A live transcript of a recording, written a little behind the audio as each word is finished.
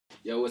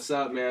Yo, what's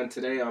up, man?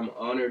 Today I'm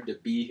honored to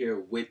be here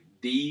with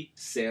the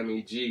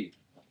Sammy G.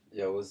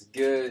 Yo, what's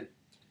good?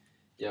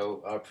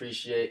 Yo, I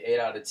appreciate 8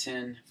 out of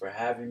 10 for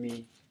having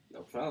me.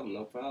 No problem,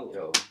 no problem.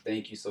 Yo,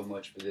 thank you so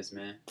much for this,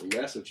 man. We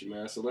mess with you,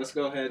 man. So let's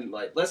go ahead and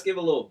let's give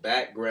a little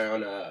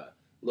background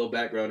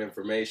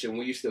information.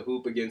 We used to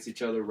hoop against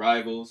each other,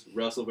 rivals,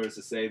 Russell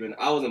versus Saban.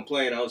 I wasn't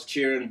playing, I was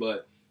cheering,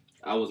 but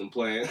I wasn't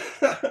playing.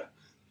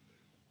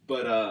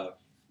 But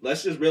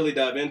let's just really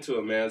dive into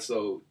it, man.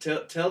 So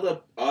tell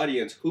the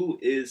audience, who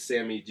is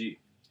Sammy G?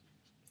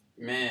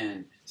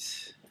 Man,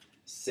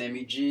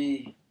 Sammy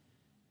G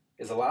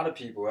is a lot of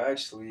people,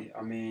 actually.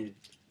 I mean,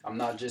 I'm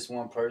not just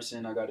one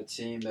person. I got a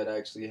team that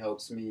actually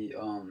helps me,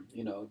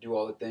 do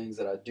all the things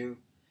that I do.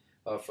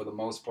 For the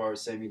most part,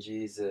 Sammy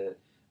G is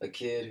a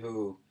kid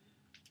who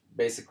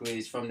basically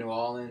is from New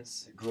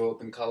Orleans, grew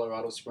up in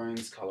Colorado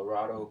Springs,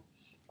 Colorado.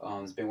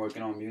 Has been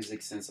working on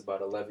music since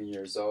about 11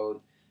 years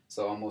old.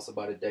 So almost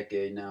about a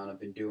decade now, and I've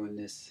been doing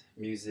this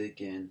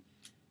music and,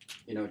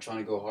 trying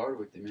to go hard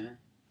with it, man.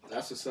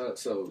 That's what's up.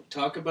 So,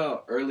 talk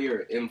about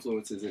earlier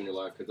influences in your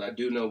life, because I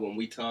do know when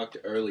we talked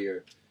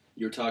earlier,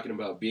 you were talking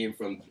about being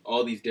from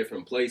all these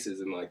different places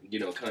and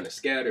kind of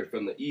scattered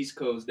from the East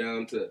Coast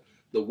down to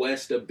the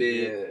West a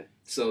bit. Yeah.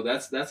 So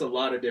that's a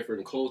lot of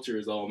different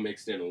cultures all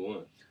mixed into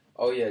one.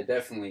 Oh yeah,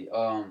 definitely.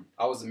 I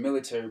was a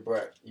military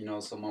brat,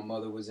 so my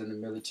mother was in the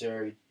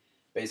military.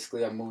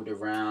 Basically, I moved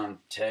around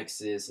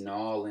Texas, New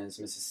Orleans,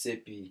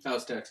 Mississippi.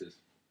 How's Texas?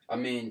 I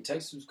mean,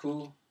 Texas was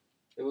cool.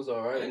 It was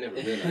all right. I never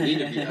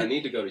been. I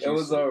need to go to Houston. It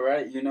was all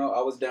right.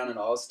 I was down in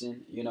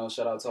Austin.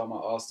 Shout out to all my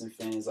Austin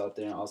fans out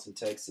there in Austin,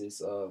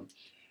 Texas.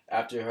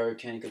 After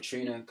Hurricane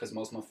Katrina, because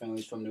most of my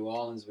family's from New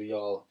Orleans, we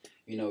all,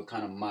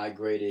 kind of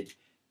migrated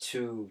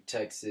to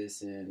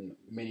Texas and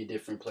many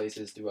different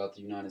places throughout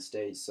the United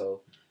States.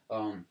 So,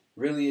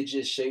 really, it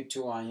just shaped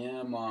who I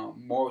am.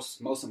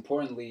 Most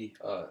importantly,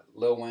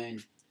 Lil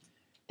Wayne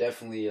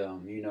definitely,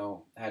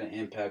 had an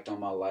impact on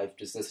my life.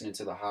 Just listening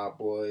to the Hot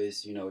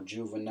Boys,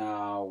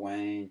 Juvenile,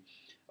 Wayne,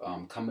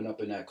 coming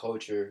up in that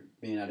culture,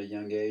 being at a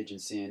young age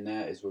and seeing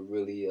that is what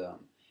really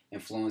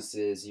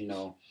influences,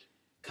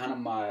 kind of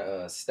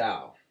my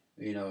style,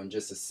 and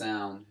just a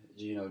sound,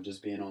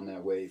 just being on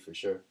that wave for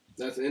sure.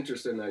 That's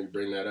interesting that you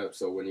bring that up.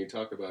 So when you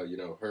talk about,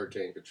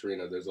 Hurricane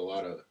Katrina, there's a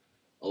lot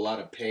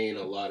of pain,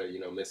 a lot of,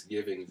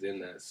 misgivings in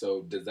that.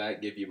 So does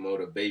that give you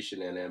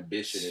motivation and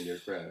ambition in your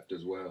craft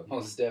as well?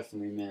 Most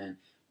definitely, man.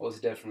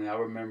 Most definitely. I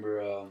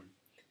remember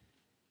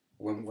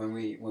when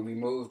we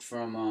moved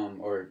from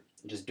or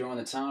just during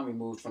the time we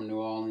moved from New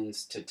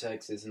Orleans to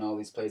Texas and all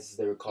these places,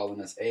 they were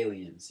calling us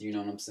aliens. You know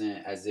what I'm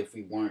saying? As if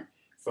we weren't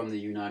from the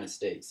United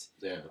States.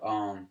 Yeah.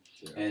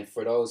 And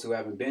for those who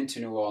haven't been to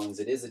New Orleans,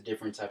 it is a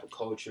different type of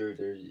culture.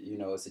 There,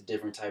 it's a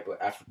different type of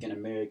African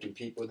American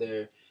people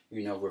there.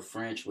 We're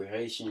French, we're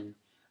Haitian.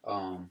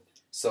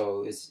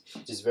 So it's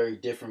just very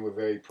different. We're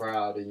very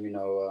proud, and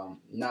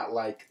not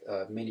like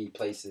many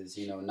places.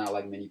 Not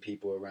like many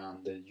people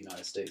around the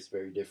United States.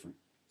 Very different.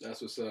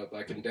 That's what's up.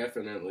 I can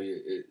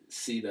definitely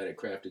see that it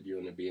crafted you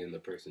into being the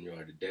person you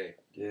are today.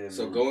 Yeah.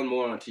 So man. going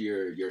more onto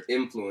your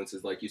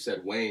influences, like you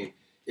said, Wayne,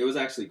 it was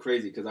actually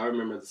crazy because I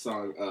remember the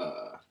song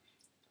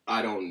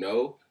 "I Don't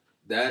Know."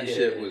 That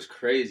shit was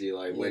crazy.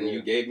 Like when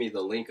you gave me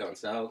the link on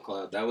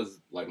SoundCloud, that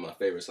was like my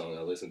favorite song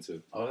I listened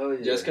to. Oh hell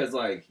yeah! Just because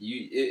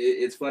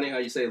it's funny how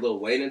you say Lil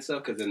Wayne and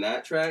stuff. Because in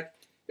that track,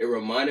 it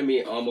reminded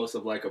me almost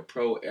of like a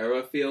pro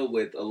era feel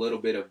with a little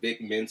bit of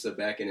Vic Mensa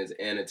back in his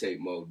annotate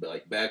mode,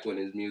 like back when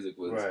his music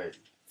was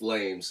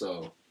flame.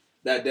 So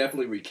that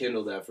definitely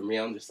rekindled that for me.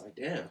 I'm just like,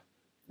 damn.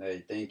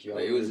 Hey, thank you. I it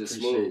really was just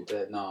appreciate smooth.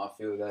 that. No, I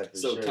feel that for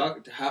sure.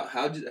 So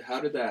how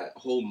did that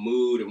whole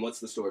mood and what's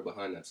the story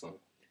behind that song?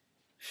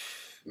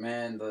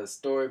 Man, the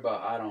story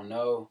about I Don't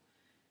Know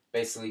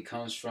basically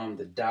comes from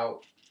the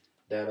doubt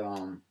that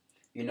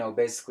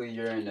basically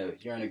you're in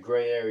a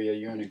gray area,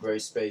 you're in a gray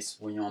space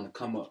when you're on the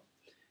come up,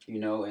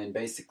 and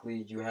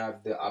basically you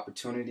have the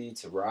opportunity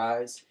to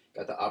rise,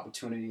 got the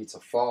opportunity to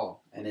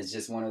fall, and it's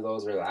just one of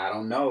those where I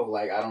don't know,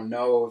 like I don't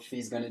know if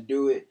he's gonna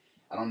do it,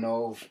 I don't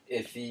know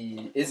if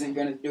he isn't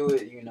gonna do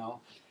it,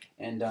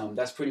 and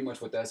that's pretty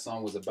much what that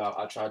song was about.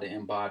 I tried to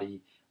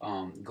embody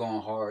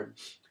going hard,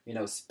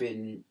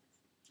 spitting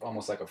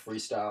almost like a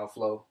freestyle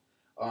flow.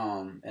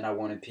 And I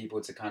wanted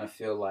people to kind of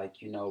feel like,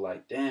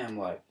 like, damn,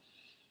 like,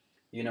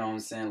 what I'm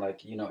saying?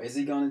 Like, is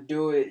he going to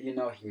do it?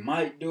 He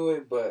might do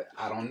it, but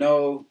I don't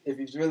know if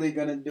he's really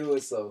going to do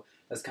it. So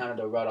that's kind of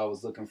the route I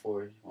was looking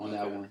for on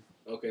that one.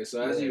 Okay,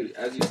 so as you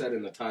said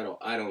in the title,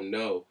 I don't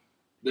know,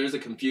 there's a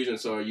confusion.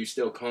 So are you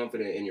still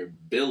confident in your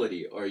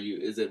ability, or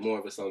is it more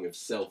of a song of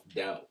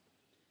self-doubt?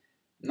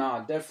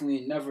 Nah,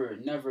 definitely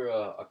never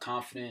a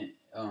confident,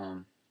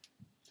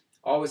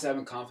 always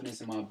having confidence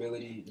in my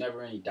ability,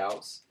 never any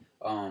doubts.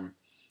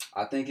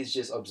 I think it's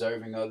just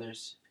observing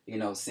others,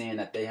 seeing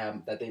that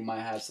they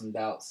might have some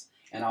doubts,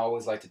 and I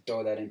always like to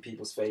throw that in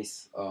people's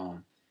face.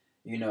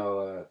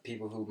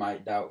 People who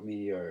might doubt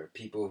me or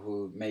people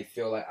who may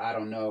feel like I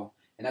don't know,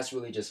 and that's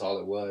really just all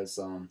it was.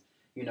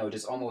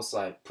 Just almost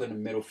like putting a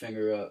middle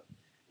finger up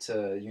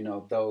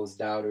to those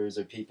doubters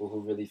or people who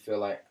really feel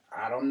like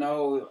I don't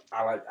know,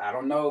 I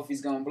don't know if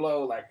he's gonna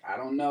blow, like I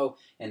don't know,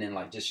 and then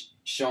like just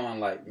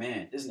showing like,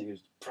 man, this nigga's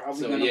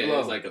probably gonna blow.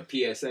 It's like a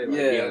PSA, like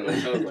be on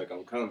the toes, like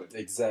I'm coming.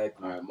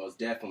 Exactly. All right, most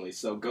definitely.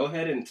 So go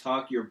ahead and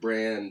talk your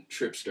brand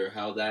Tripster,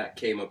 how that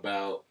came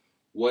about,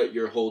 what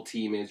your whole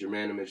team is, your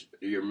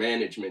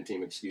management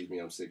team. Excuse me,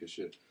 I'm sick of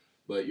shit.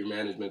 But your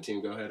management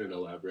team, go ahead and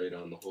elaborate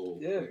on the whole.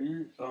 Yeah,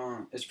 man.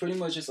 It's pretty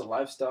much just a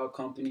lifestyle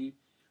company.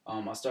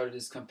 I started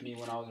this company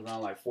when I was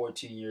around like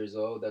 14 years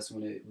old. That's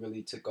when it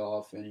really took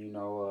off, and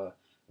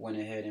went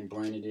ahead and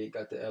branded it,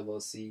 got the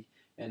LLC,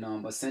 and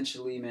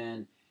essentially,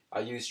 man, I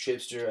use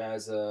Tripster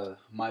as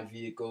my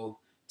vehicle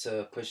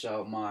to push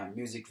out my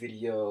music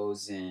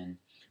videos and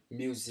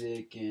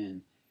music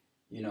and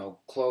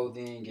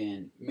clothing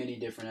and many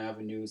different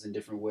avenues and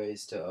different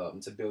ways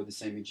to build the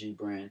Sammy G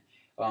brand.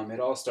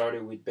 It all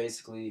started with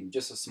basically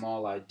just a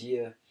small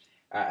idea.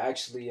 I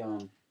actually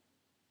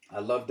I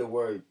love the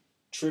word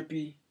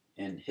trippy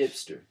and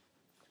hipster.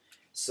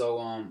 So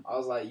I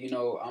was like,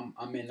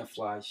 I'm into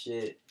fly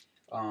shit.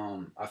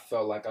 I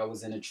felt like I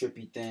was into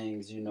trippy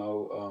things.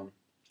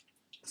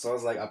 So I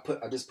was like,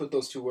 I just put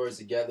those two words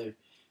together.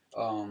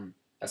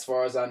 As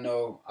far as I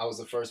know, I was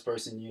the first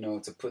person,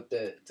 to put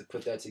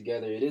that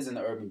together. It is in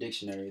the Urban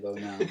Dictionary though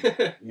now,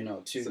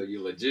 too. So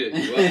you legit,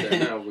 you up there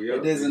now?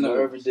 It is in the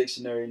Urban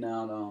Dictionary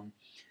now.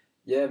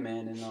 Yeah,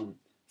 man, and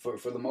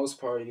for the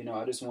most part,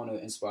 I just want to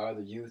inspire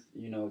the youth,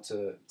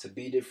 to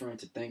be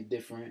different, to think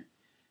different,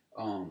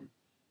 and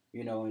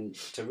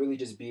to really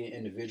just be an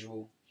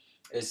individual.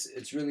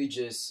 It's really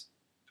just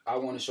I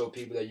want to show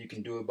people that you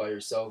can do it by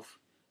yourself.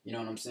 You know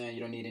what I'm saying?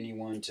 You don't need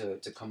anyone to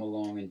come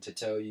along and to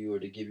tell you or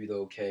to give you the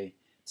okay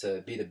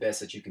to be the best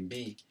that you can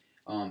be.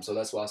 So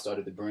that's why I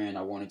started the brand.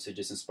 I wanted to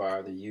just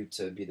inspire the youth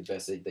to be the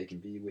best that they can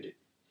be with it.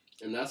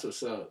 And that's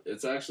what's up.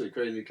 It's actually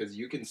crazy because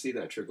you can see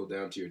that trickle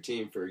down to your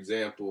team. For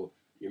example,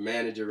 your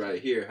manager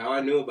right here. How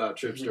I knew about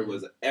Tripster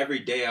was every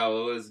day I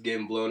was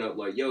getting blown up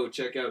like, yo,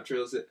 check out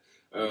Tripster,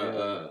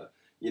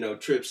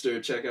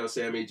 check out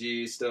Sammy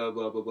G stuff,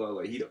 blah, blah, blah.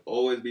 Like, he'd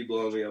always be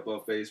blowing me up on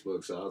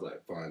Facebook. So I was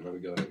like, fine, let me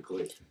go ahead and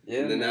click. Yeah,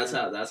 and then that's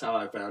how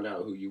I found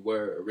out who you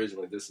were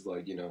originally. This is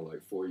like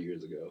 4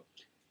 years ago.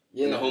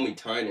 Yeah. And the homie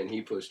Tynan,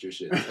 he pushed your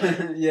shit.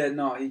 Yeah,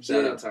 no, he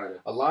Shout did. out Tynan.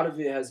 A lot of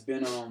it has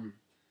been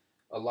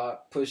a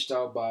lot pushed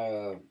out by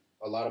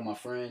a lot of my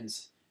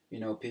friends,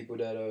 people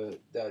that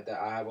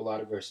I have a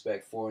lot of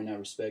respect for and that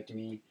respect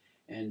me,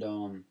 and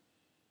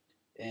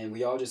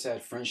we all just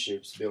had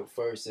friendships built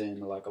first,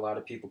 and like a lot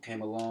of people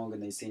came along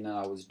and they seen that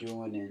I was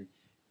doing, and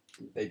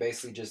they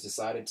basically just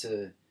decided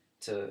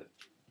to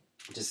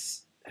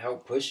just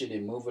help push it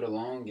and move it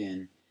along,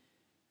 and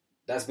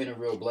that's been a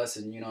real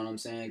blessing, you know what I'm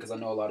saying? Because I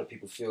know a lot of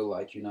people feel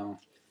like they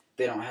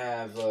don't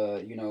have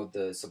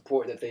the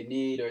support that they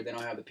need, or they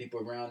don't have the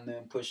people around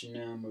them pushing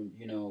them,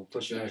 or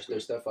pushing their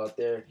stuff out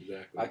there.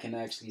 Exactly. I can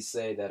actually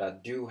say that I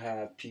do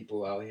have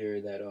people out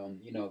here that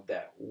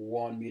that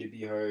want me to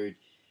be heard,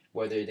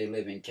 whether they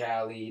live in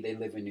Cali, they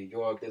live in New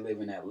York, they live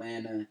in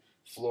Atlanta,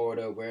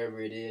 Florida,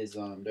 wherever it is.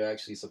 They're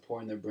actually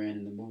supporting their brand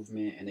and the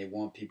movement, and they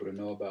want people to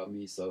know about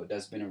me. So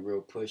that's been a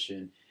real push,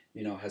 and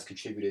has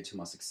contributed to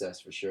my success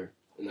for sure.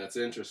 And that's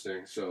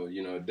interesting. So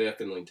it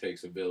definitely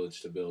takes a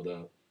village to build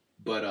up.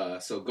 But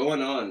so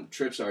going on,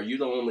 Tripster, are you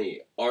the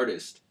only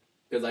artist?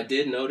 Because I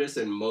did notice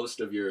in most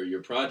of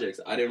your projects,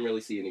 I didn't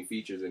really see any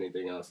features,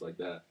 anything else like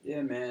that.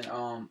 Yeah, man.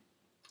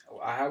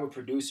 I have a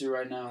producer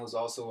right now who's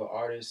also an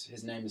artist.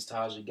 His name is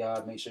Taja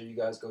God. Make sure you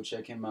guys go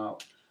check him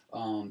out.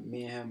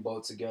 Me and him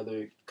both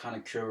together kind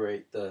of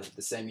curate the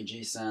Sammy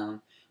G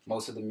sound.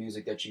 Most of the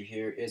music that you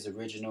hear is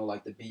original.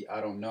 Like the beat,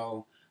 I Don't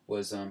Know,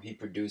 was he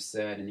produced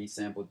that and he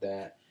sampled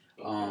that.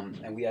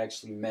 And we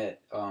actually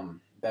met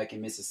back in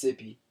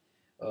Mississippi.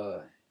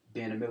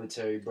 Being a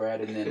military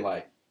brat, and then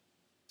like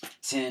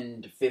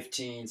 10 to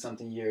 15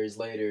 something years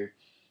later,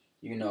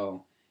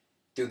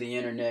 through the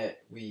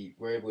internet, we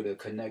were able to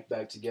connect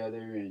back together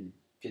and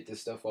get this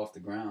stuff off the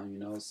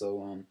ground,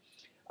 So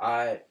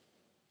I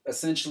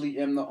essentially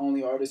am the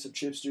only artist of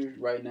Tripster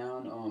right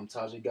now.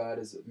 Taja God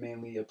is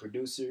mainly a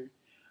producer.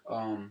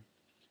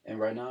 And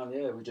right now,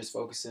 yeah, we're just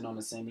focusing on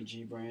the Sammy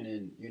G brand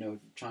and,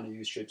 trying to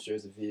use Tripster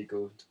as a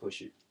vehicle to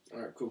push it. All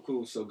right,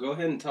 cool. So go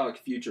ahead and talk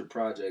future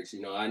projects.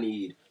 I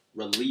need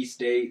release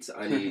dates.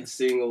 I need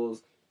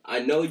singles. I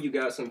know you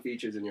got some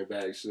features in your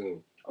bag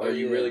soon. Are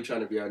you really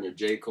trying to be on your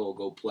J. Cole,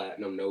 go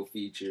platinum, no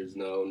features,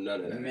 no,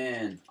 none of that?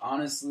 Man,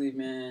 honestly,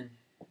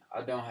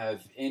 I don't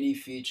have any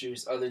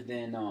features other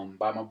than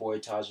by my boy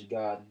Taja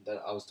God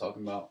that I was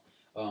talking about.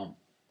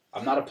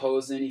 I'm not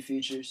opposed to any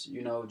features,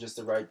 just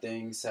the right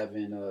things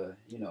having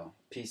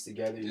pieced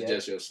together yet. It's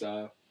just your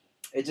style?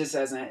 It just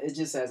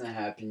hasn't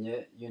happened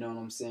yet, you know what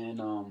I'm saying?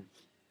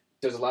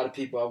 There's a lot of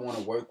people I want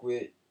to work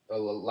with. A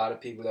lot of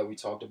people that we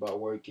talked about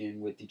working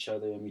with each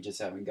other, and we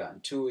just haven't gotten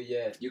to it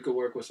yet. You could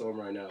work with someone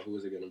right now. Who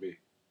is it going to be?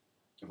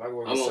 If I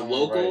work with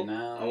someone right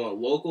now, I want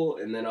local,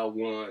 and then I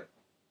want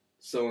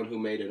someone who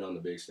made it on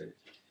the big stage.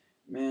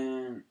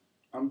 Man,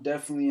 I'm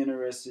definitely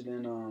interested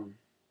in.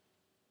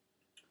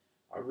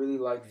 I really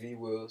like V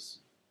Wills.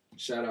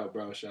 Shout out,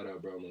 bro. Shout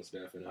out, bro. Most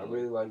definitely. I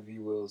really like V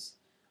Wills.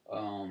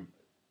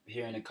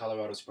 Here in the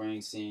Colorado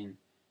Springs scene.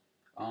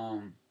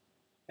 And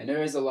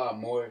there is a lot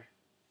more.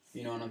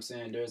 You know what I'm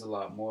saying? There's a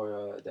lot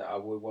more that I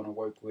would want to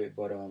work with,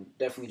 but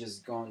definitely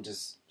just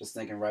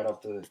thinking right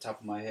off the top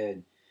of my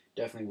head,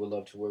 definitely would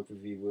love to work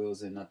with V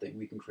Wills, and I think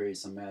we can create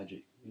some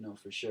magic, you know,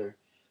 for sure.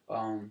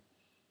 And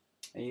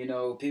you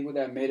know, people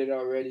that made it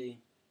already.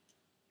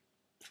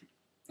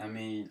 I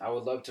mean, I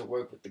would love to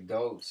work with the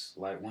GOATs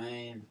like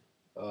Wayne.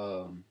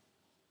 Um,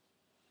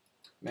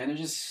 Man,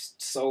 there's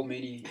just so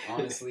many,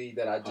 honestly,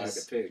 that I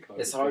just.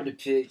 It's hard to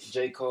pick.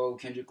 J. Cole,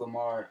 Kendrick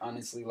Lamar,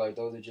 honestly, like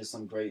those are just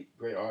some great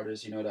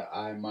artists, you know, that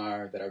I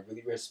admire, that I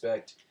really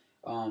respect.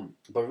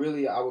 But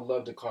really, I would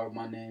love to carve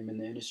my name in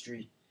the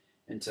industry,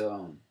 and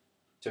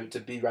to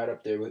be right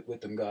up there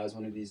with them guys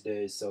one of these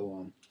days.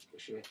 So for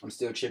sure. I'm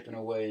still chipping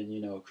away and,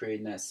 you know,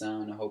 creating that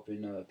sound and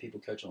hoping people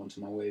catch on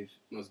to my wave.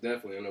 Most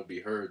definitely, and it'll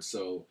be heard.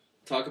 So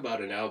talk about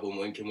an album.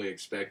 When can we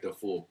expect a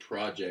full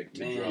project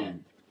to drop?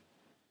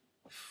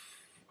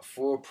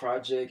 Full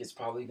project is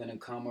probably gonna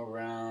come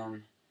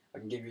around. I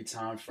can give you a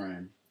time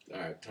frame. All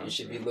right, you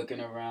should be looking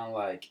around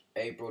like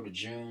April to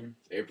June.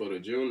 April to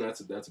June.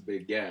 That's a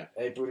big gap.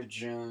 April to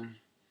June.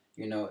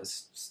 You know,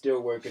 it's still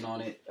working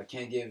on it. I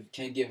can't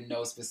give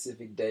no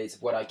specific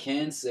dates. What I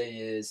can say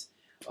is,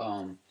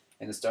 in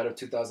the start of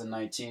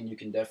 2019, you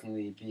can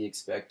definitely be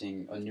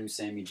expecting a new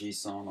Sammy G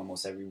song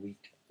almost every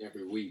week.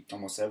 Every week.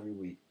 Almost every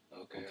week.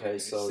 Okay.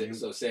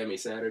 So Sammy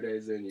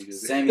Saturdays, then you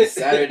just Sammy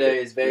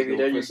Saturdays, baby.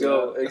 There you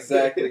go.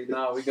 Exactly.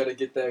 No, we gotta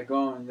get that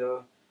going,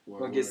 yo. We're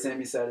gonna get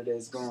Sammy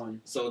Saturdays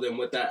going. So then,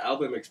 with that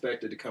album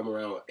expected to come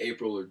around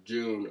April or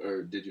June,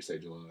 or did you say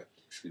July?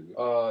 Excuse me.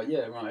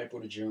 Yeah, around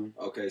April to June.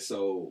 Okay,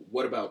 so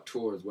what about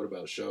tours? What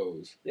about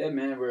shows? Yeah,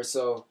 man.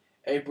 So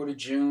April to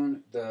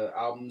June, the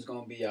album's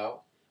gonna be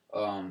out.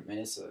 And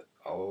it's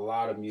a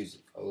lot of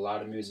music. A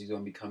lot of music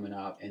gonna be coming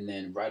out, and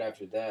then right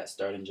after that,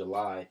 starting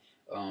July.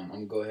 I'm going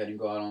to go ahead and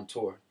go out on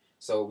tour.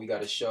 So we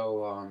got a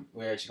show.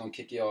 We're actually going to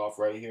kick you off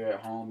right here at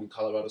home in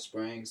Colorado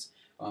Springs.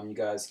 You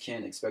guys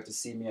can expect to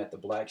see me at the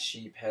Black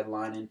Sheep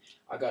headlining.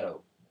 I got a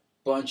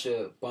bunch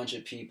of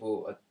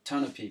people, a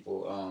ton of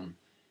people,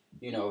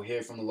 you know,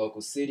 here from the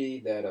local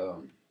city that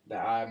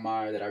I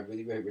admire, that I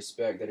really, really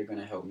respect, that are going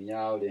to help me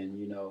out and,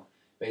 you know,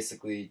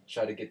 basically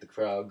try to get the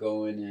crowd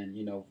going. And,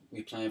 you know,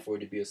 we plan for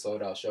it to be a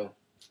sold-out show.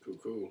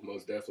 Cool.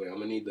 Most definitely. I'm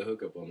going to need the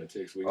hookup on the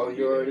tics. You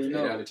already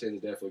know. 8 out of 10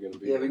 is definitely going to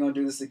be Yeah, we're going to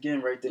do this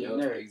again right then and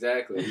there.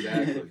 Exactly.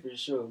 For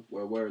sure.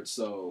 Word.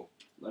 So,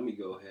 let me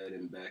go ahead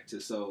and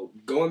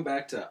going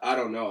back to, I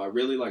don't know, I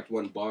really liked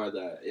one bar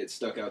that it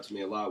stuck out to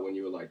me a lot when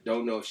you were like,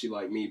 don't know if she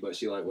liked me, but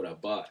she liked what I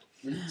bought.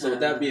 So, with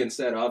that being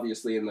said,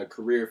 obviously in the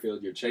career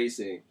field you're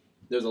chasing,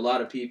 there's a lot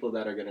of people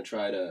that are going to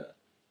try to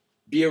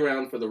be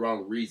around for the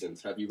wrong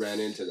reasons. Have you ran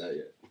into that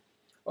yet?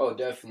 Oh,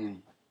 definitely.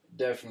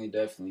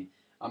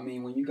 I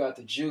mean, when you got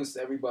the juice,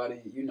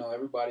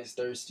 everybody's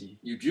thirsty.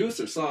 You juice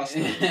or sauce?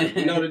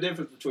 You know the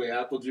difference between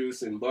apple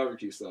juice and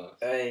barbecue sauce?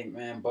 Hey,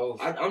 man,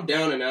 both. I'm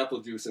down in apple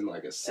juice in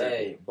like a second.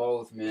 Hey,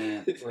 both,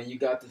 man. When you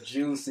got the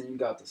juice and you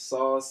got the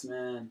sauce,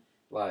 man,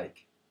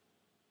 like,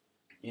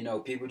 you know,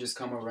 people just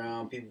come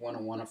around. People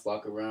want to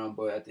flock around.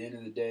 But at the end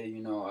of the day,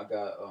 you know, I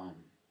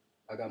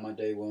got my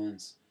day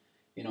ones.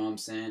 You know what I'm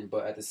saying?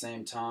 But at the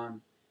same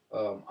time,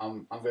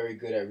 I'm very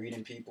good at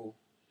reading people.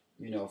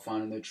 You know,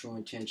 finding their true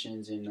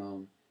intentions,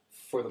 and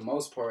for the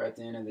most part, at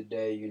the end of the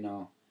day, you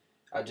know,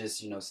 I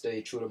just, you know,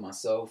 stay true to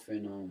myself,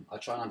 and I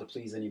try not to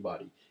please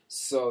anybody.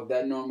 So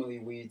that normally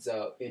weeds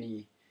out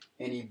any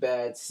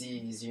bad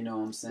seeds, you know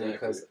what I'm saying?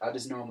 Because I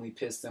just normally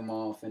piss them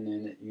off, and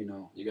then, you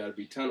know, you gotta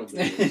be tunnel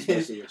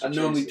vision. I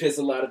normally piss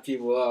a lot of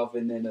people off,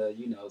 and then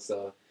you know,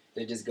 so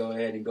they just go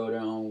ahead and go their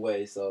own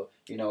way. So,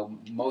 you know,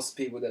 most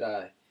people that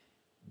I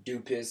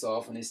do piss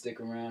off and they stick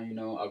around, you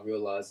know, I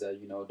realize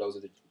that, you know, those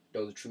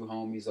are true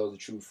homies, those are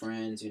true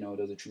friends, you know,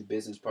 those are true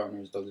business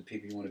partners, those are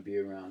people you want to be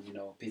around, you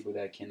know, people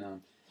that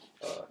can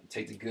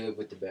take the good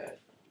with the bad.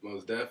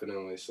 Most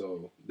definitely.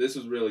 So this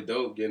was really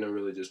dope, getting to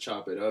really just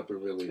chop it up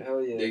and really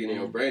digging in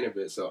your brain a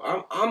bit. So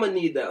I'm gonna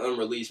need that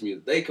unreleased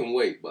music. They can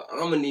wait, but I'm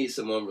gonna need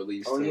some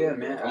unreleased. Oh yeah,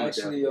 man.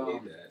 Actually, I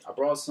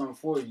brought some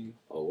for you.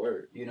 Oh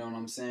word. You know what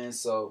I'm saying?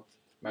 So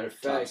matter of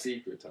fact, top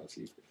secret.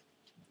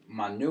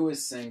 My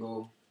newest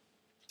single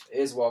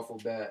is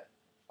Waffle Bat.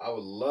 I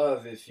would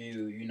love if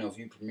you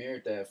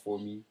premiered that for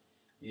me.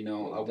 You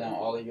know, I want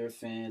all of your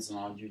fans and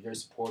all your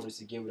supporters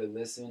to give it a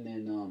listen,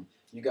 and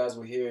you guys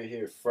will hear it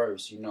here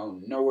first. You know,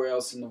 nowhere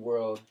else in the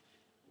world,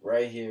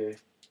 right here.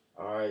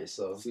 All right,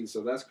 so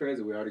that's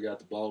crazy. We already got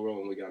the ball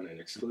rolling. We got an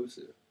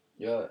exclusive.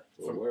 Yeah.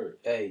 Word.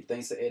 Hey,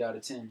 thanks to 8 out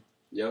of 10.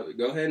 Yo,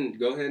 go ahead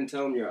and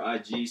tell them your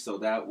IG so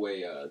that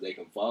way they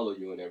can follow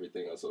you and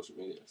everything on social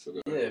media. So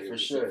go ahead. Yeah, for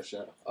sure.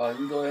 You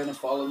can go ahead and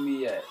follow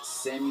me at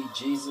Sammy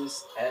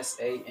Jesus,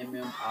 SammieGesus,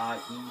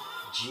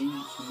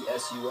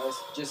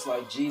 just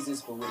like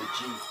Jesus but with a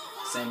G.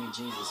 Sammy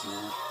Jesus,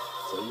 man.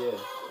 So yeah.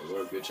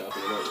 We're good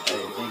chopping it up.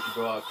 Hey, thank you,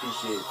 bro. I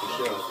appreciate it for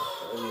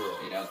sure.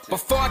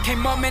 Before I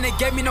came up, man, they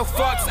gave me no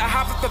fucks. I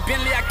hopped up the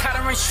Bentley, I caught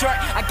her in short.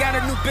 I got a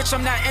new bitch,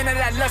 I'm not into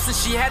that lesson.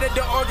 She headed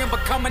to Oregon,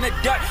 becoming a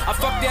duck. I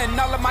fucked her and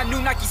all of my new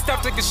Nike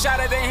stuff. Took a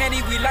shot at the Henny,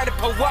 we let it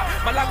pull up.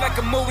 My life like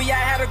a movie, I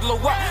had to glow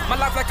up. My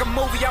life like a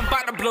movie, I'm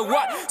about to blow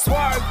up.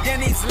 Swerved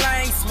in these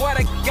lanes, swear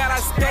to God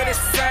I stay the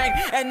same.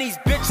 And these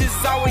bitches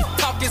always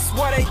talking,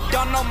 swear they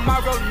don't know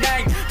my real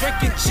name.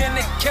 Drinking gin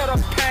to kill the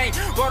pain,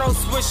 roll those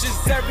swishes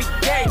every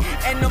day.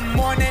 In the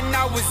morning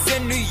I was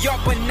in New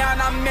York, but now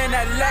I'm in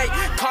LA.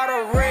 Caught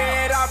a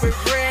red, all with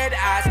red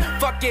eyes.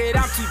 Fuck it,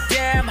 I'm too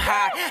damn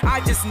high. I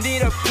just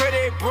need a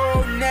pretty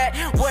brunette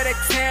with a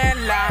tan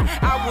line.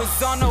 I was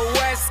on the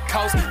West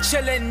Coast,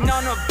 chilling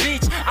on the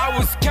beach. I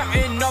was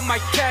counting on my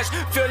cash,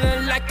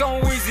 feeling like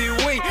I'm Weezy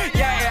Wee.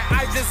 Yeah,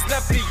 I just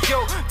left the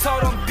yo,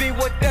 told them be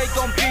what they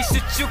gon' be.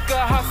 Shit, you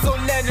can hustle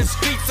in the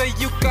streets, or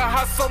you can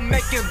hustle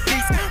making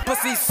beats.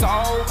 Pussy so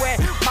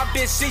wet, my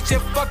bitch, she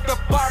just fucked up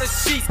all the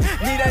sheets.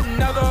 Need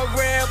another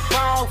red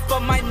bone for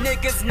my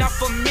niggas, not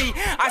for me.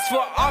 I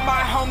swear all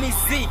my homies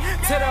see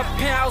to the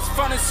penthouse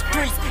from the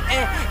streets.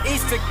 And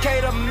East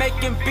Decatur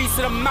making beats,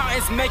 to the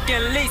mountains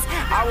making leads.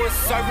 I was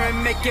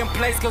serving, making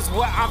plays, cause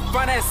where I'm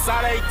from, that's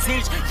all they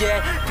teach.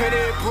 Yeah,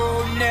 pretty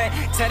brunette,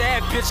 tell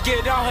that bitch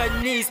get on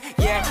her knees.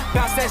 Yeah,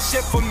 bounce that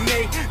shit for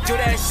me, do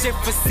that shit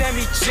for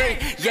Sammy G.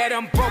 Yeah,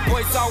 them broke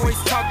boys always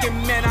talking,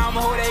 man, I'm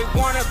who they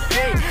wanna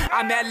be.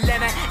 I'm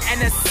Atlanta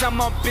and the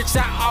summer, bitch,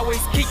 I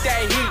always keep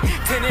that heat.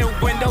 Tinted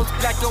windows,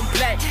 black on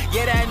black,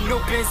 yeah, that new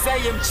Benz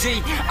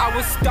AMG. I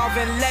was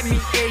starving, let me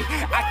eat,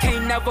 I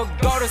can't never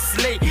go to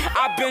sleep.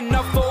 I've been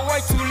up for way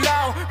too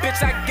long,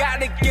 bitch, I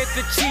gotta get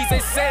the cheese. They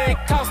say it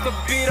costs to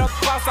be the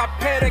boss, I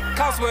pay the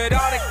cost with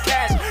all the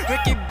cash.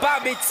 Ricky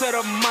Bobby to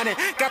the money,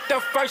 got the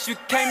first, you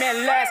came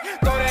in last.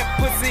 Throw that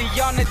pussy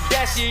on the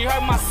dash, you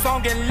heard my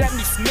song and let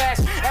me smash.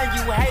 And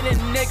you hating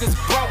niggas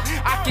broke,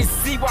 I can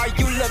see why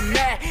you look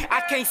mad.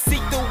 I can't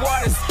see through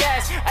water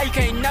stash, and you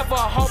can't never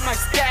hold my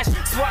stash.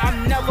 Swear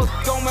I'm never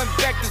going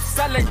back to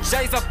selling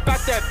J's up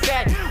out that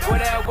bag.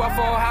 With that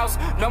Waffle House,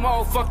 no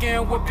more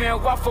fucking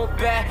whipping waffle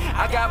bag.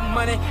 I got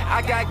money,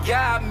 I got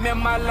God, man,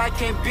 my life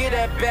can't be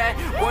that bad.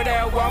 With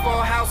that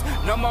Waffle House,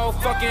 no more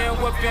fucking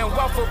whipping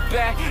waffle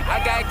bag. I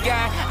got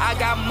God, I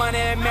got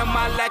money, man,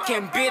 my life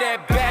can't be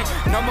that bad.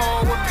 No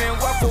more whipping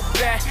waffle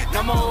bag,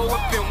 no more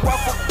whipping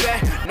waffle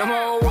bag, no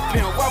more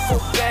whipping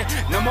waffle bag,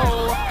 no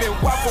more whipping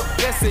waffle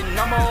bag,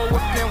 no more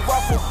whipping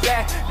waffle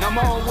bag, no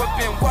more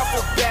whipping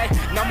waffle bag,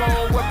 no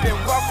more whipping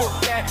waffle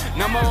bag,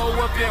 no more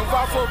whipping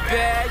waffle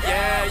bag,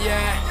 yeah,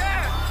 yeah.